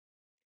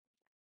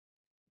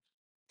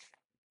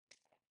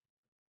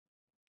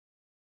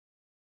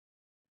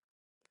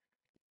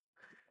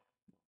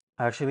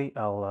Actually,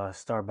 I'll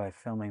start by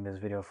filming this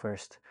video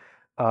first.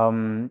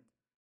 Um,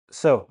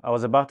 so I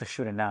was about to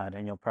shoot an ad,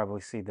 and you'll probably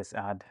see this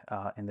ad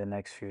in the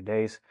next few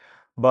days.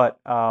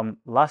 But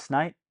last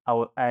night,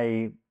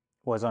 I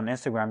was on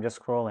Instagram just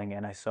scrolling,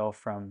 and I saw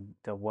from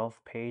the Wealth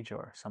page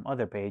or some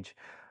other page,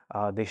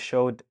 they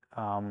showed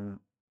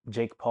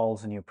Jake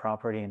Paul's new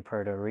property in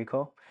Puerto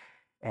Rico.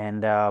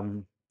 And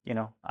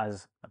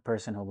as a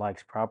person who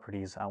likes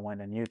properties, I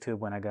went on YouTube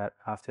when I got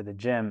after the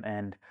gym,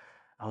 and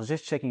I was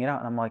just checking it out,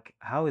 and I'm like,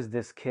 how is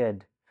this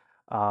kid,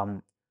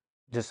 um,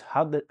 just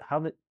how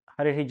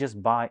did he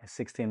just buy a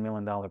 $16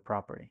 million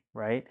property,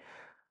 right?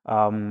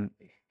 Um,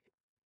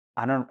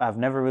 I've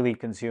never really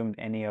consumed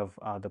any of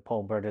the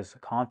Paul Burda's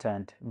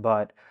content,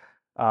 but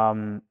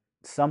um,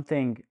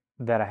 something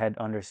that I had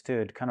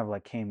understood kind of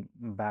like came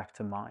back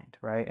to mind,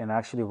 right? And I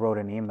actually wrote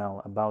an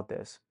email about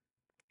this,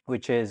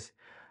 which is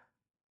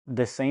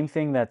the same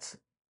thing that's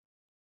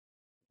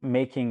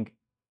making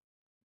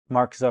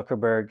Mark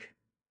Zuckerberg,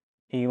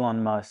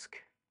 Elon Musk,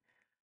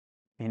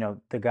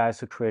 the guys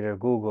who created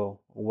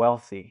Google,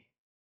 wealthy,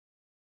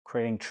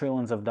 creating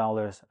trillions of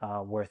dollars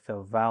worth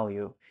of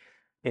value,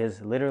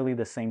 is literally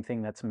the same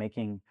thing that's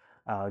making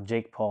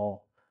Jake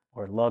Paul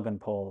or Logan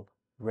Paul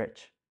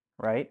rich,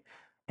 right?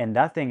 And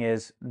that thing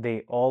is,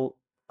 they all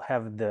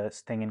have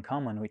this thing in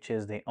common, which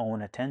is they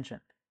own attention,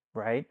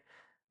 right?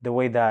 The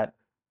way that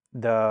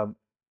the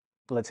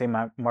let's say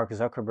Mark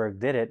Zuckerberg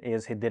did it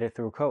is he did it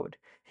through code.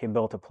 He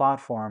built a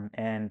platform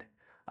and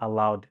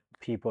allowed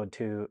people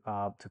to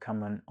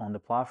come on the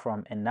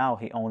platform, and now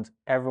he owns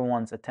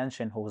everyone's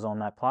attention who's on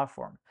that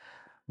platform.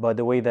 But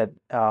the way that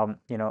a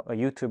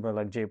YouTuber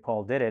like Jay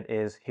Paul did it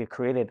is he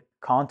created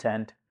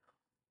content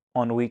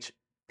on which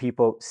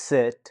people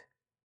sit,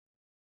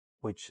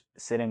 which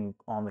sitting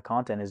on the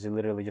content is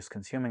literally just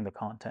consuming the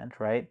content,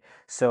 right?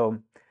 So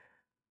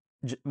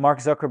Mark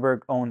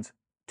Zuckerberg owns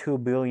 2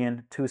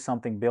 billion, two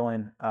something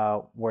billion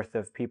worth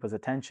of people's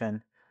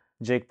attention.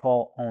 Jake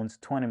Paul owns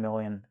 20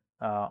 million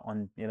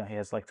he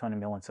has like 20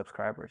 million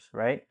subscribers,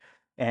 right?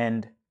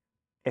 And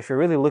if you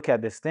really look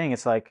at this thing,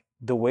 it's like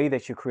the way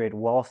that you create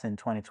wealth in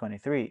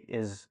 2023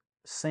 is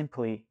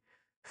simply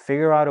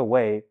figure out a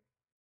way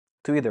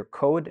to either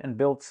code and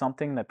build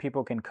something that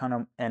people can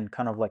kind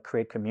of like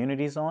create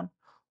communities on,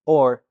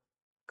 or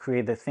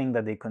create the thing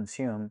that they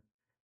consume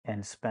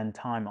and spend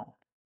time on,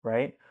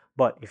 right?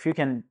 But if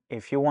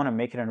you want to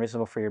make it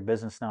unreasonable for your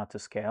business not to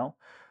scale,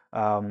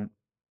 um,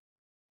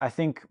 I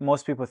think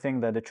most people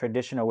think that the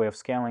traditional way of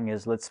scaling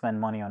is let's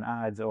spend money on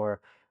ads or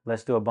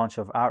let's do a bunch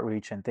of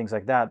outreach and things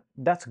like that.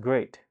 That's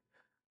great.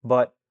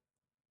 But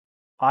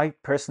I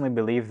personally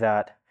believe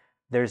that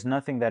there's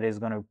nothing that is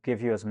going to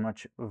give you as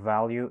much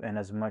value and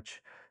as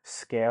much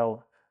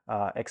scale,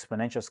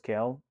 exponential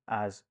scale,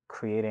 as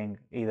creating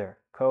either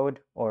code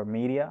or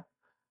media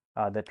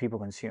that people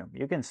consume.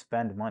 You can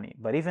spend money,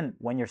 but even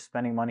when you're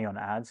spending money on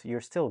ads,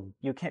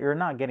 you're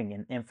not getting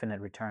an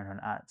infinite return on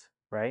ads,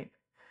 right?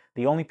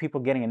 The only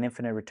people getting an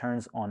infinite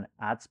returns on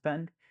ad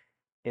spend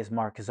is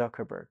Mark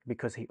Zuckerberg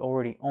because he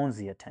already owns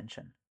the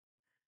attention.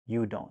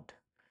 You don't.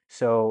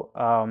 So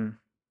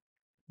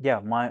yeah,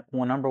 my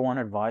number one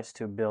advice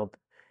to build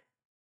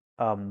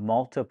a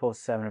multiple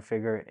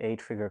seven-figure,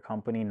 eight-figure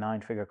company,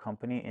 nine-figure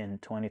company in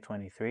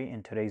 2023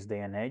 in today's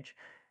day and age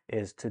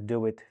is to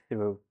do it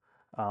through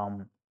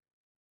um,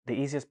 the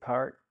easiest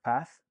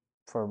path.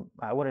 For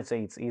I wouldn't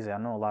say it's easy. I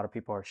know a lot of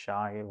people are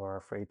shy or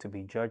afraid to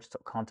be judged, so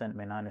content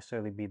may not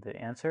necessarily be the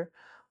answer.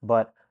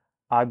 But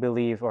I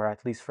believe, or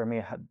at least for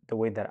me, the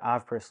way that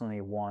I've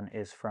personally won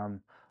is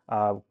from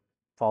uh,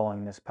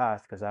 following this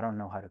path because I don't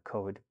know how to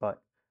code,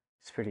 but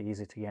it's pretty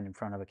easy to get in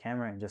front of a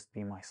camera and just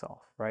be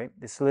myself, right?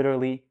 It's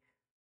literally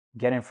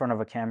get in front of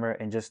a camera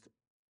and just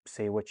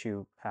say what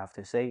you have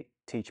to say,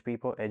 teach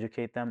people,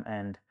 educate them,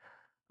 and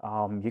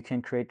you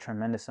can create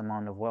tremendous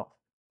amount of wealth,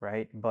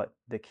 right? But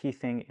the key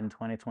thing in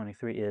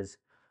 2023 is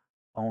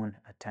own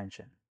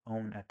attention.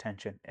 Own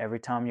attention. Every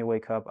time you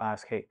wake up,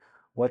 ask, hey,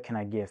 what can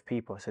I give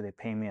people so they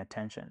pay me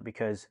attention?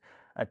 Because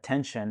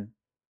attention,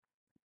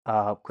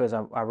 because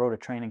I wrote a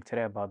training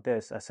today about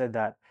this. I said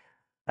that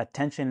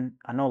attention,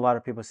 I know a lot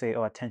of people say,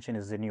 oh, attention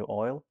is the new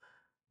oil,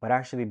 but I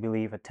actually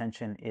believe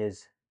attention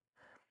is,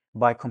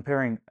 by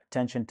comparing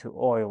attention to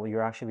oil,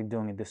 you're actually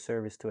doing a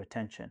disservice to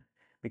attention.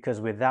 Because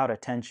without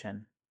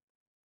attention,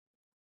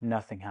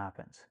 nothing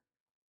happens.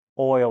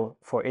 Oil,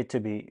 for it to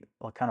be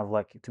kind of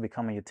like to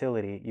become a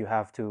utility, you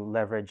have to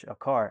leverage a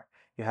car,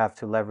 you have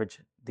to leverage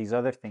these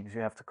other things,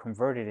 you have to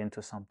convert it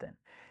into something.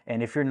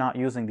 And if you're not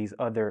using these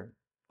other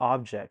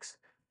objects,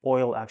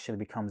 oil actually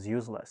becomes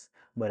useless.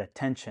 But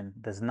attention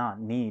does not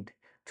need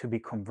to be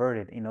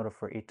converted in order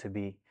for it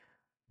to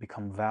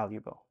become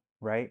valuable,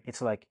 right?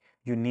 It's like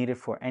you need it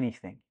for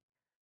anything.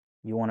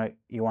 You want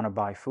to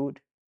buy food,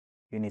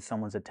 you need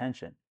someone's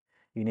attention.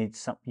 You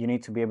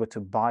need to be able to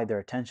buy their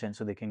attention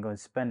so they can go and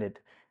spend it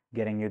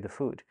getting you the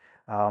food.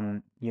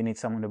 You need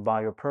someone to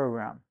buy your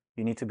program.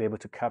 You need to be able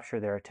to capture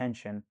their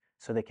attention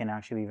so they can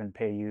actually even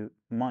pay you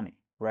money,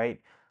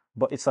 right?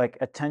 But it's like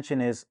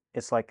attention is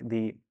like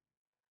the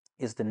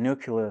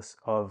nucleus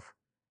of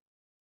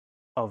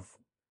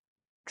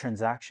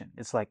transaction.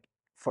 It's like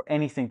for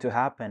anything to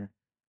happen,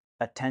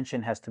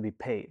 attention has to be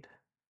paid.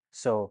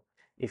 So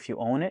if you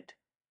own it,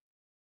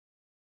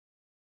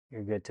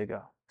 you're good to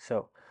go.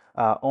 So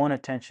own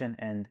attention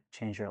and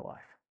change your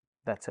life.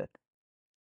 That's it.